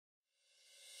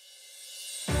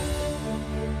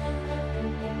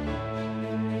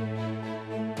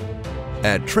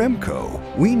At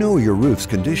Tremco, we know your roof's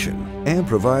condition and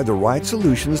provide the right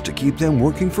solutions to keep them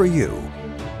working for you.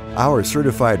 Our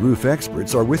certified roof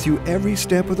experts are with you every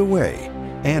step of the way,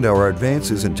 and our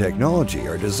advances in technology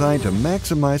are designed to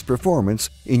maximize performance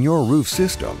in your roof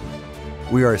system.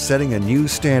 We are setting a new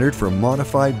standard for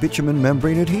modified bitumen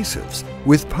membrane adhesives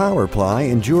with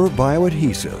PowerPly Endure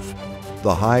Bioadhesive.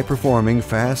 The high-performing,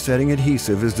 fast-setting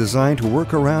adhesive is designed to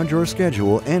work around your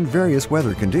schedule and various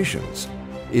weather conditions.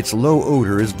 Its low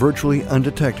odor is virtually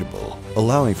undetectable,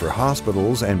 allowing for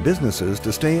hospitals and businesses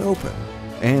to stay open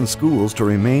and schools to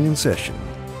remain in session.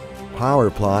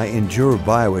 PowerPly Endure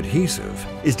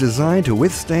Bioadhesive is designed to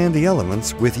withstand the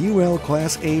elements with UL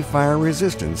Class A fire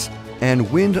resistance and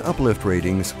wind uplift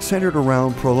ratings centered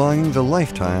around prolonging the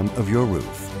lifetime of your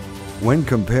roof. When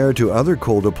compared to other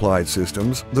cold-applied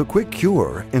systems, the quick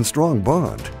cure and strong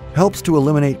bond helps to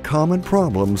eliminate common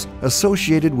problems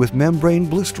associated with membrane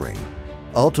blistering,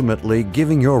 ultimately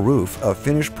giving your roof a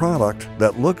finished product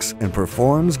that looks and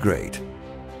performs great.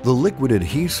 The liquid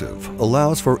adhesive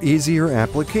allows for easier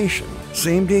application,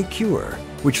 same-day cure,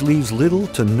 which leaves little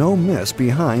to no mess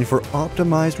behind for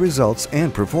optimized results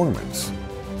and performance.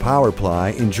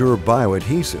 PowerPly Endure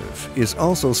Bioadhesive is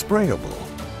also sprayable,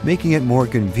 making it more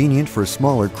convenient for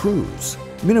smaller crews,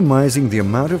 minimizing the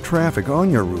amount of traffic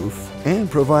on your roof and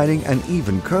providing an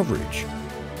even coverage.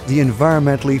 The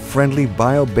environmentally friendly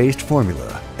bio-based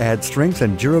formula adds strength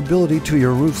and durability to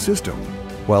your roof system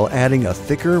while adding a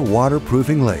thicker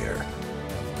waterproofing layer.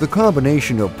 The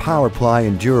combination of PowerPly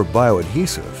Endure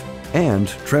Bioadhesive and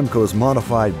Tremco's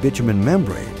modified bitumen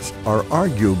membranes are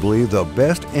arguably the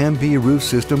best MB roof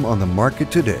system on the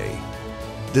market today.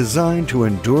 Designed to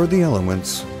endure the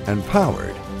elements and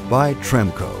powered by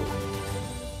Tremco.